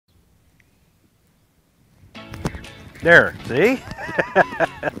There, see?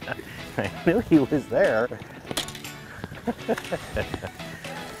 I knew he was there.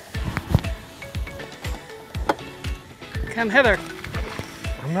 Come hither.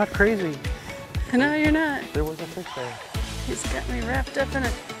 I'm not crazy. No, you're not. There was a fish there. He's got me wrapped up in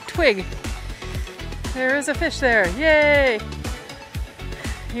a twig. There is a fish there. Yay!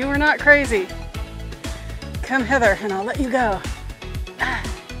 You were not crazy. Come hither and I'll let you go. Ah.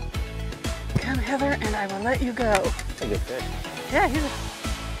 Come hither and I will let you go. That's a good fish. Yeah, he's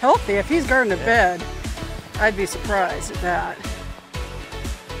healthy. If he's guarding a bed, I'd be surprised at that.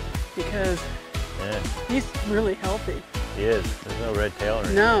 Because he's really healthy. He is. There's no red tail or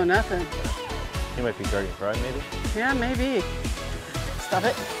anything. No, nothing. He might be guarding fry, maybe? Yeah, maybe. Stop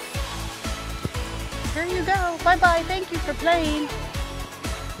it. Here you go. Bye-bye. Thank you for playing.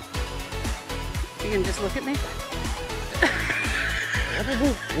 You can just look at me. What did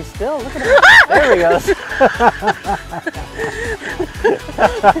he? He's still, look at him. There he goes.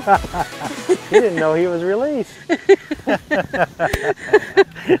 He didn't know he was released.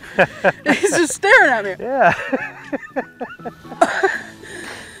 He's just staring at me. Yeah.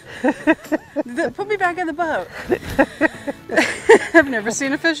 Put me back in the boat. I've never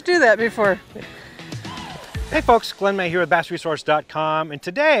seen a fish do that before. Hey folks, Glenn May here with BassResource.com, and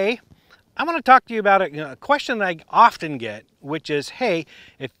today I want to talk to you about a question that I often get, which is, hey,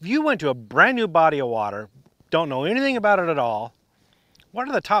 if you went to a brand new body of water, don't know anything about it at all, what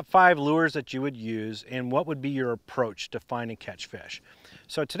are the top 5 lures that you would use, and what would be your approach to find and catch fish?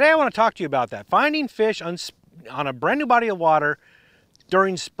 So today I want to talk to you about that, finding fish on a brand new body of water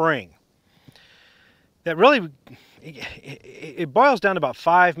during spring. That really, it boils down to about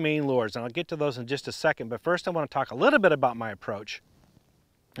 5 main lures, and I'll get to those in just a second, but first I want to talk a little bit about my approach.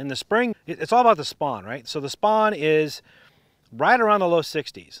 In the spring, it's all about the spawn, right? So the spawn is right around the low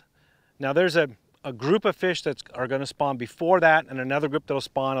 60s. Now there's a group of fish that are going to spawn before that and another group that'll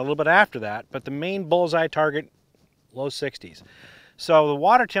spawn a little bit after that, but the main bullseye target, low 60s. So the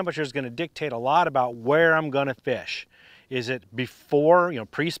water temperature is going to dictate a lot about where I'm going to fish. Is it before,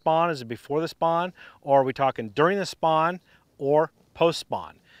 pre-spawn? Is it before the spawn? Or are we talking during the spawn or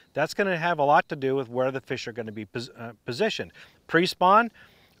post-spawn? That's going to have a lot to do with where the fish are going to be positioned. Pre-spawn,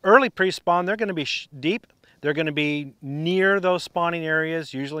 early pre-spawn, they're going to be deep. They're going to be near those spawning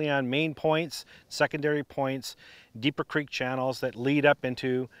areas, usually on main points, secondary points, deeper creek channels that lead up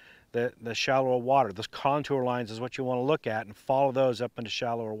into the shallower water. Those contour lines is what you want to look at and follow those up into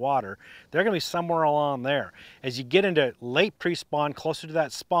shallower water. They're going to be somewhere along there. As you get into late pre-spawn, closer to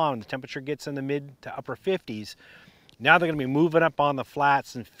that spawn, the temperature gets in the mid to upper 50s, now they're going to be moving up on the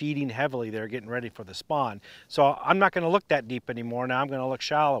flats and feeding heavily. They're getting ready for the spawn. So I'm not going to look that deep anymore. Now I'm going to look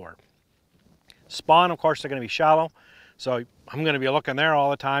shallower. Spawn, of course, they're going to be shallow. So I'm going to be looking there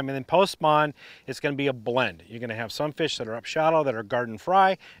all the time. And then post-spawn, it's going to be a blend. You're going to have some fish that are up shallow that are garden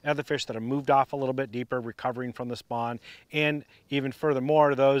fry, other fish that are moved off a little bit deeper, recovering from the spawn, and even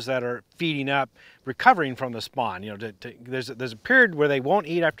furthermore, those that are feeding up, recovering from the spawn. There's a period where they won't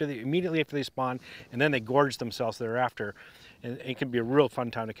eat immediately after they spawn, and then they gorge themselves thereafter, and it can be a real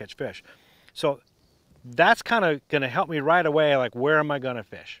fun time to catch fish. So that's kind of going to help me right away, like where am I going to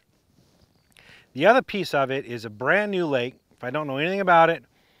fish? The other piece of it is a brand new lake. If I don't know anything about it,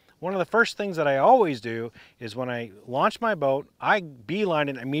 one of the first things that I always do is when I launch my boat, I beeline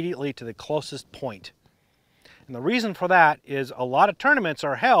it immediately to the closest point. And the reason for that is a lot of tournaments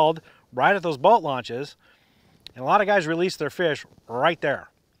are held right at those boat launches, and a lot of guys release their fish right there.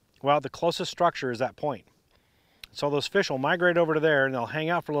 Well, the closest structure is that point. So those fish will migrate over to there and they'll hang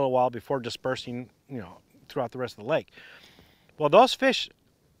out for a little while before dispersing, throughout the rest of the lake. Well, those fish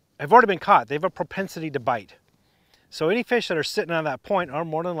have already been caught. They have a propensity to bite. So any fish that are sitting on that point are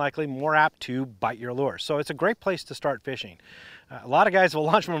more than likely more apt to bite your lure. So it's a great place to start fishing. A lot of guys will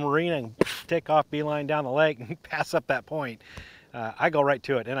launch from a marina and take off beeline down the lake and pass up that point. I go right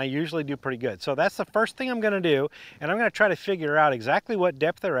to it, and I usually do pretty good. So that's the first thing I'm going to do, and I'm going to try to figure out exactly what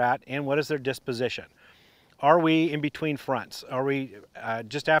depth they're at and what is their disposition. Are we in between fronts? Are we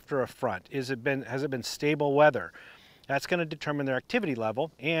just after a front? Has it been stable weather? That's going to determine their activity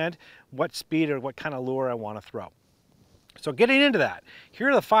level and what speed or what kind of lure I want to throw. So getting into that, here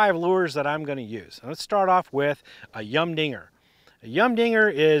are the 5 lures that I'm going to use. Let's start off with a yum dinger. A yum dinger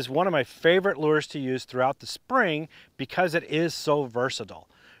is one of my favorite lures to use throughout the spring because it is so versatile.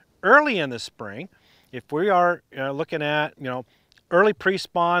 Early in the spring, if we are looking at early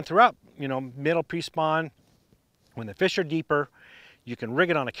pre-spawn throughout middle pre-spawn, when the fish are deeper, you can rig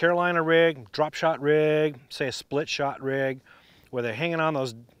it on a Carolina rig, drop shot rig, say a split shot rig, where they're hanging on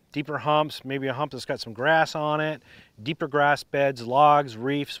those deeper humps, maybe a hump that's got some grass on it, deeper grass beds, logs,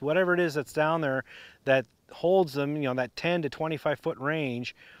 reefs, whatever it is that's down there that holds them, you know, that 10 to 25 foot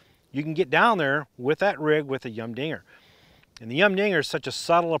range, you can get down there with that rig with a Yum Dinger. And the Yum Dinger is such a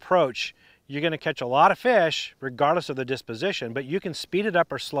subtle approach. You're going to catch a lot of fish regardless of the disposition, but you can speed it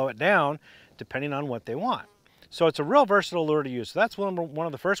up or slow it down depending on what they want. So it's a real versatile lure to use. So that's one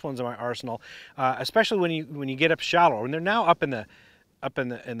of the first ones in my arsenal, especially when you get up shallow. And they're now up in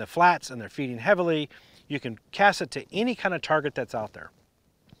the flats and they're feeding heavily. You can cast it to any kind of target that's out there.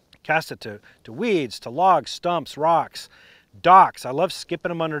 Cast it to weeds, to logs, stumps, rocks, docks. I love skipping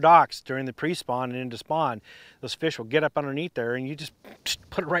them under docks during the pre-spawn and into spawn. Those fish will get up underneath there and you just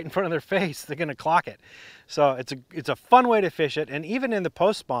put it right in front of their face. They're gonna clock it. So it's a fun way to fish it. And even in the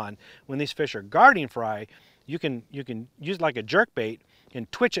post-spawn, when these fish are guarding fry, you can use like a jerk bait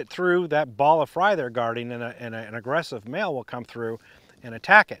and twitch it through that ball of fry they're guarding, and an aggressive male will come through and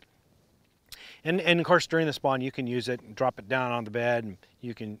attack it. And of course during the spawn you can use it and drop it down on the bed, and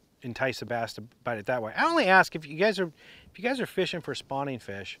you can entice a bass to bite it that way. I only ask if you guys are fishing for spawning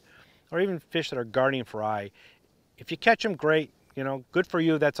fish, or even fish that are guarding fry. If you catch them, great, you know, good for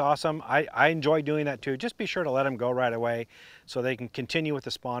you, that's awesome. I enjoy doing that too. Just be sure to let them go right away so they can continue with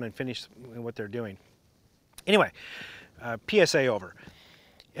the spawn and finish what they're doing. Anyway, PSA over.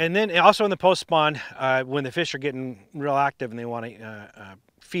 And then also in the post spawn, when the fish are getting real active and they want to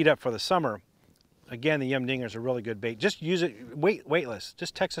feed up for the summer, again, the Yum Dinger is a really good bait. Just use it weightless.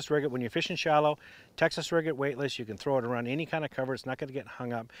 Just Texas rig it when you're fishing shallow. Texas rig it weightless. You can throw it around any kind of cover. It's not going to get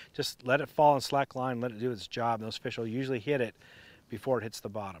hung up. Just let it fall in slack line. Let it do its job. And those fish will usually hit it before it hits the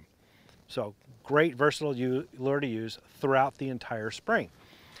bottom. So great versatile lure to use throughout the entire spring.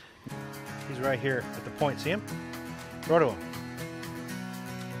 He's right here at the point. See him? Throw to him.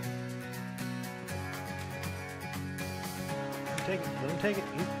 Take it, let him take it.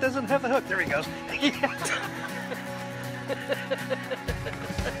 He doesn't have the hook. There he goes.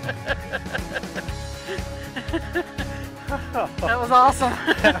 That was awesome.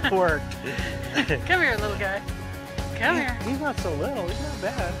 That worked. Come here, little guy. Come here. He's not so little. He's not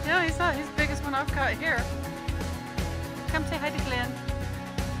bad. No, he's not. He's the biggest one I've caught here. Come say hi to Glenn.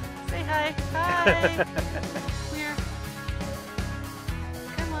 Say hi. Hi. Come here.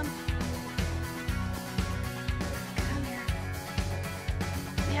 Come on. Come here.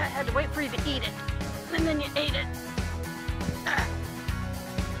 Yeah, I had to wait for you to eat it. And then you ate it.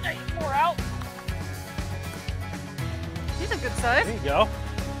 Now you pour out. He's a good size. There you go.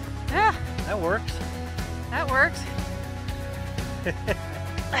 Yeah. That works. That worked. All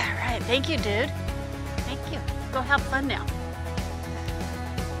right. Thank you, dude. Thank you. Go have fun now.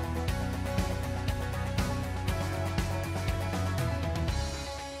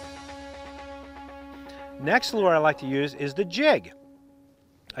 Next lure I like to use is the jig.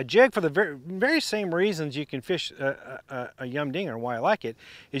 A jig, for the very same reasons you can fish a Yum Dinger, and why I like it,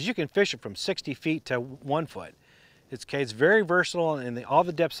 is you can fish it from 60 feet to 1 foot. It's very versatile in all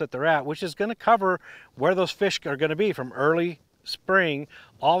the depths that they're at, which is going to cover where those fish are going to be from early spring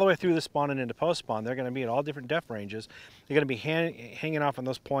all the way through the spawn and into post spawn. They're going to be at all different depth ranges. They're going to be hanging off on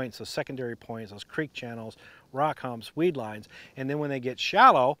those points, those secondary points, those creek channels, rock humps, weed lines. And then when they get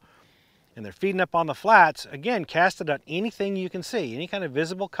shallow and they're feeding up on the flats, again, cast it at anything you can see, any kind of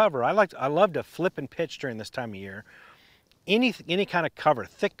visible cover. I love to flip and pitch during this time of year. Any kind of cover,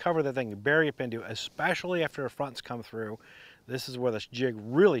 thick cover that they can bury up into, especially after the fronts come through. This is where this jig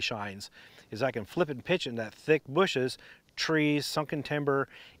really shines, is I can flip and pitch into that thick bushes, trees, sunken timber,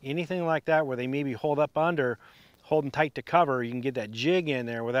 anything like that where they maybe hold up under, holding tight to cover. You can get that jig in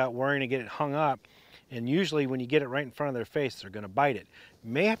there without worrying to get it hung up. And usually when you get it right in front of their face, they're going to bite it. You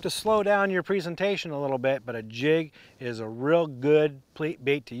may have to slow down your presentation a little bit, but a jig is a real good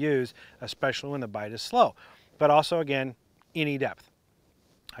bait to use, especially when the bite is slow. But also, again, any depth.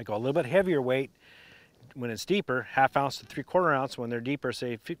 I go a little bit heavier weight when it's deeper, 1/2 ounce to 3/4 ounce. When they're deeper,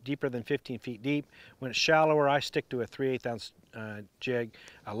 say deeper than 15 feet deep. When it's shallower, I stick to a 3/8 ounce jig.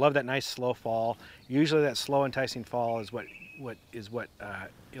 I love that nice slow fall. Usually that slow enticing fall is what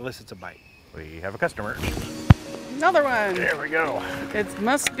elicits a bite. We have a customer. Another one. There we go. It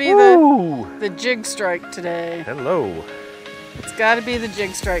must be the jig strike today. Hello. It's got to be the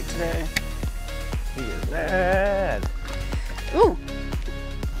jig strike today. He is mad. Ooh,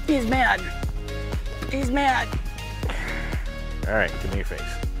 he's mad. He's mad. All right, give me your face.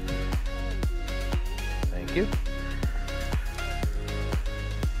 Thank you.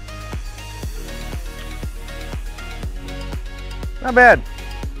 Not bad.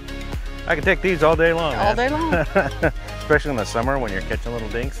 I can take these all day long. All day long. Especially in the summer when you're catching little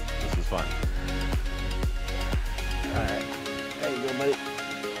dinks. This is fun. All right, there you go, buddy.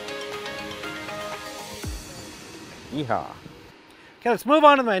 Yeehaw. Okay, let's move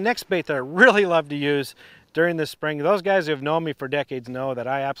on to my next bait that I really love to use during the spring. Those guys who have known me for decades know that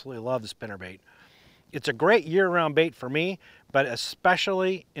I absolutely love the spinnerbait. It's a great year-round bait for me, but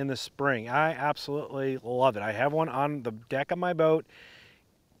especially in the spring. I absolutely love it. I have one on the deck of my boat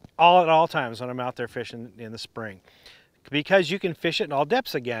at all times when I'm out there fishing in the spring, because you can fish it in all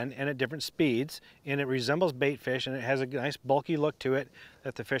depths again and at different speeds, and it resembles bait fish, and it has a nice bulky look to it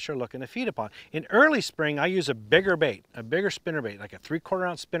that the fish are looking to feed upon. In early spring, I use a bigger bait, a bigger spinnerbait, like a 3/4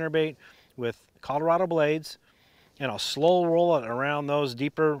 ounce spinnerbait with Colorado blades, and I'll slow roll it around those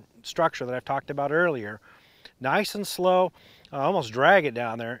deeper structure that I've talked about earlier. Nice and slow, almost drag it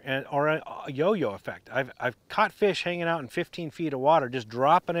down there, or a yo-yo effect. I've caught fish hanging out in 15 feet of water, just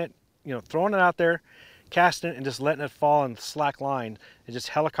dropping it, you know, throwing it out there, casting it, and just letting it fall in slack line. It just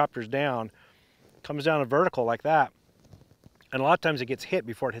helicopters down, comes down a vertical like that, and a lot of times it gets hit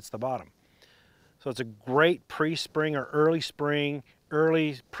before it hits the bottom. So it's a great pre-spring or early spring,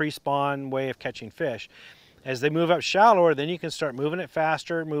 early pre-spawn way of catching fish. As they move up shallower, then you can start moving it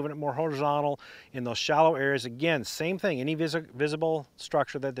faster, moving it more horizontal in those shallow areas. Again, same thing, any visible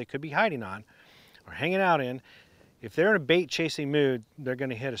structure that they could be hiding on or hanging out in. If they're in a bait chasing mood, they're going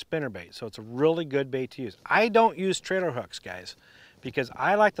to hit a spinnerbait. So it's a really good bait to use. I don't use trailer hooks, guys, because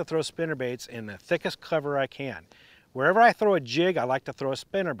I like to throw spinnerbaits in the thickest cover I can. Wherever I throw a jig, I like to throw a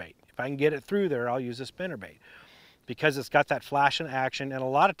spinnerbait. If I can get it through there, I'll use a spinnerbait, because it's got that flash and action. And a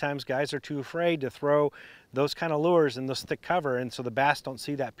lot of times guys are too afraid to throw those kind of lures in this thick cover, and so the bass don't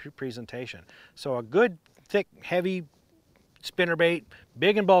see that presentation. So a good thick heavy spinnerbait,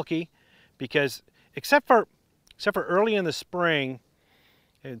 big and bulky, because except for early in the spring,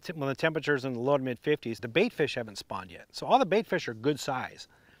 when the temperature's in the low to mid 50s, the bait fish haven't spawned yet. So all the bait fish are good size.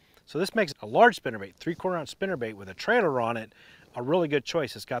 So this makes a large spinnerbait, 3/4 ounce spinnerbait with a trailer on it, a really good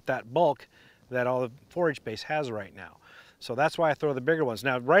choice. It's got that bulk that all the forage base has right now. So that's why I throw the bigger ones.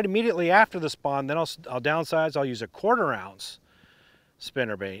 Now, right immediately after the spawn, then I'll downsize. I'll use a 1/4 ounce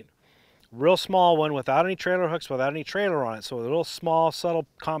spinnerbait, real small one without any trailer hooks, without any trailer on it. So a little small, subtle,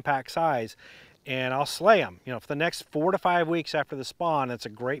 compact size, and I'll slay them. You know, for the next 4 to 5 weeks after the spawn, it's a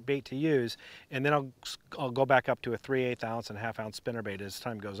great bait to use. And then I'll go back up to a 3/8 ounce and 1/2 ounce spinnerbait as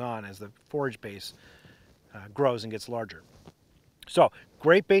time goes on, as the forage base grows and gets larger. So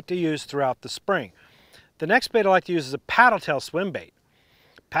great bait to use throughout the spring. The next bait I like to use is a paddle tail swim bait.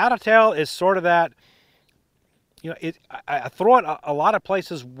 Paddle tail is sort of that, you know, I throw it a lot of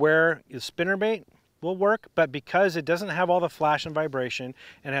places where the spinnerbait will work, but because it doesn't have all the flash and vibration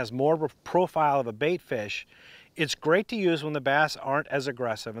and has more of a profile of a bait fish, it's great to use when the bass aren't as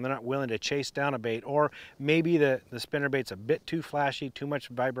aggressive and they're not willing to chase down a bait, or maybe the spinnerbait's a bit too flashy, too much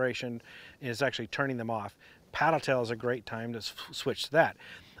vibration, and it's actually turning them off. Paddle tail is a great time to switch to that.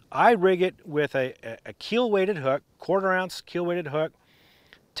 I rig it with a keel-weighted hook, 1/4 ounce keel-weighted hook,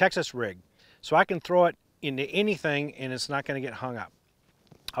 Texas rig. So I can throw it into anything and it's not going to get hung up.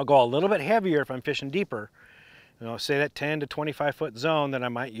 I'll go a little bit heavier if I'm fishing deeper. You know, say that 10 to 25 foot zone, then I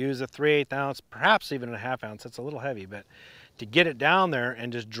might use a 3/8 ounce, perhaps even a 1/2 ounce. That's a little heavy, but to get it down there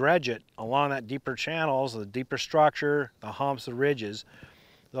and just dredge it along that deeper channels, the deeper structure, the humps, the ridges,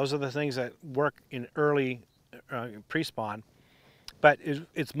 those are the things that work in early pre-spawn. But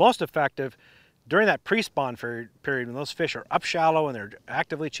it's most effective during that pre-spawn period when those fish are up shallow and they're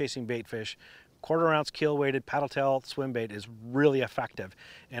actively chasing bait fish. 1/4 ounce keel weighted paddle tail swim bait is really effective.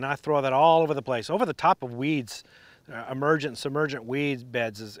 And I throw that all over the place. Over the top of weeds, emergent and submergent weed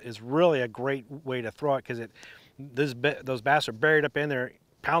beds is really a great way to throw it, because those bass are buried up in there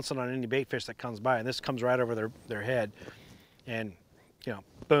pouncing on any bait fish that comes by, and this comes right over their head. And you know,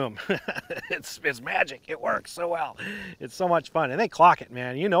 boom, it's magic. It works so well. It's so much fun, and they clock it,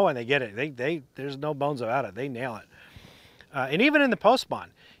 man. You know when they get it. There's no bones about it. They nail it. And even in the post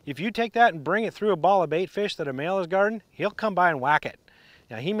spawn, if you take that and bring it through a ball of bait fish that a male has guarded, he'll come by and whack it.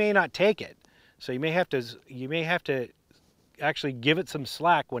 Now he may not take it, so you may have to actually give it some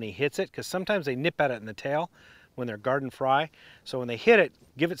slack when he hits it, because sometimes they nip at it in the tail when they're guarding fry. So when they hit it,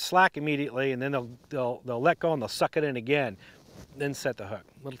 give it slack immediately, and then they'll let go and they'll suck it in again. Then set the hook.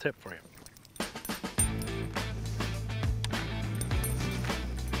 Little tip for you.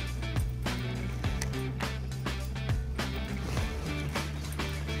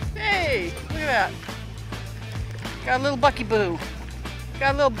 Hey, look at that. Got a little bucky boo.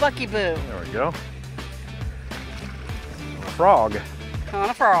 Got a little bucky boo. There we go. A frog. On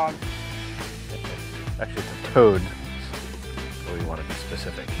a frog. Actually, it's a toad. So we want to be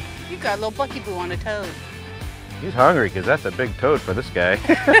specific. You got a little bucky boo on a toad. He's hungry, because that's a big toad for this guy.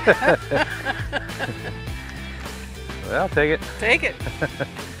 Well, I'll take it. Take it.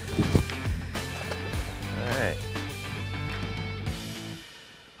 All right.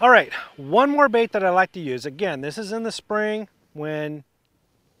 All right, one more bait that I like to use. Again, this is in the spring when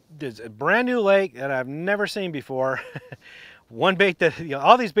there's a brand new lake that I've never seen before. One bait that,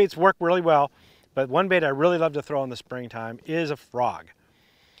 all these baits work really well, but one bait I really love to throw in the springtime is a frog.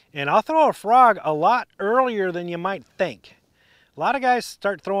 And I'll throw a frog a lot earlier than you might think. A lot of guys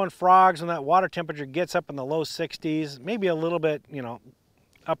start throwing frogs when that water temperature gets up in the low 60s, maybe a little bit,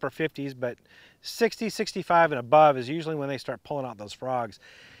 upper 50s, but 60, 65 and above is usually when they start pulling out those frogs.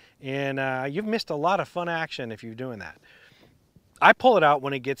 And you've missed a lot of fun action if you're doing that. I pull it out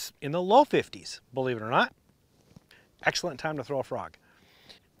when it gets in the low 50s, believe it or not. Excellent time to throw a frog.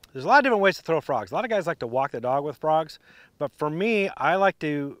 There's a lot of different ways to throw frogs. A lot of guys like to walk the dog with frogs, but for me, I like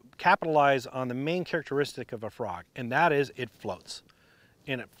to capitalize on the main characteristic of a frog, and that is it floats.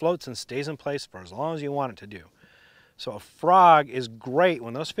 And it floats and stays in place for as long as you want it to do. So a frog is great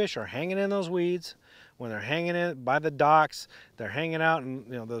when those fish are hanging in those weeds, when they're hanging in by the docks, they're hanging out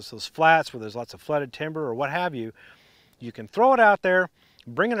in those flats where there's lots of flooded timber or what have you. You can throw it out there,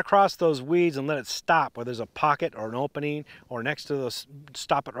 bring it across those weeds and let it stop where there's a pocket or an opening, or next to those,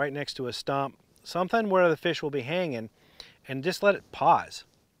 stop it right next to a stump, something where the fish will be hanging, and just let it pause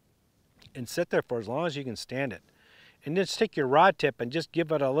and sit there for as long as you can stand it. And just take your rod tip and just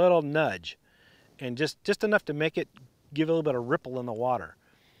give it a little nudge, and just enough to make it give a little bit of ripple in the water,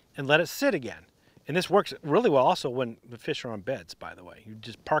 and let it sit again. And this works really well also when the fish are on beds, by the way. You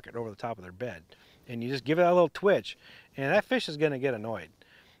just park it over the top of their bed, and you just give it a little twitch, and that fish is going to get annoyed,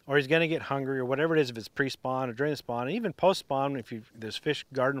 or he's going to get hungry, or whatever it is, if it's pre-spawn or during the spawn, and even post-spawn, if there's fish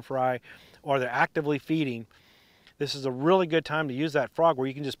garden fry, or they're actively feeding. This is a really good time to use that frog where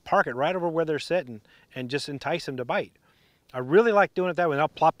you can just park it right over where they're sitting and just entice them to bite. I really like doing it that way. Now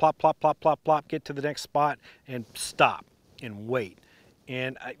plop, plop, plop, plop, plop, plop, get to the next spot and stop and wait.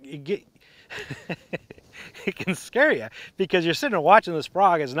 And it can scare you because you're sitting there watching this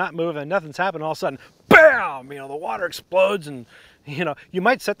frog, it's not moving, nothing's happening, all of a sudden, bam, the water explodes, and you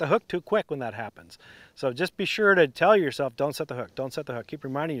might set the hook too quick when that happens. So just be sure to tell yourself, don't set the hook, don't set the hook. Keep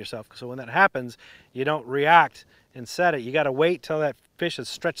reminding yourself, so when that happens, you don't react and set it. You got to wait till that fish has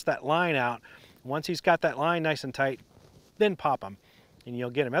stretched that line out. Once he's got that line nice and tight, then pop him and you'll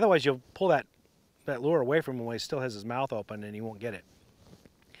get him. Otherwise you'll pull that lure away from him when he still has his mouth open and he won't get it.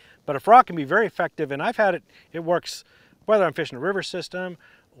 But a frog can be very effective, and I've had it works whether I'm fishing a river system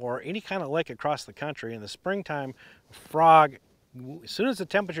or any kind of lake across the country. In the springtime, frog, as soon as the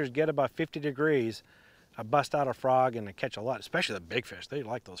temperatures get about 50 degrees, I bust out a frog and I catch a lot, especially the big fish. They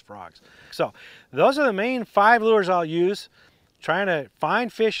like those frogs. So those are the main 5 lures I'll use, trying to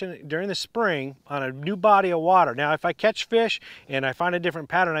find fish during the spring on a new body of water. Now, if I catch fish and I find a different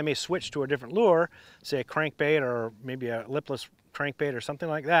pattern, I may switch to a different lure, say a crankbait or maybe a lipless crankbait or something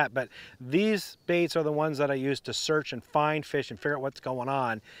like that. But these baits are the ones that I use to search and find fish and figure out what's going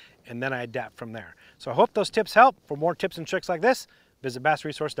on, and then I adapt from there. So I hope those tips help. For more tips and tricks like this, visit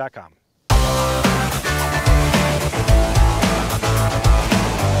BassResource.com.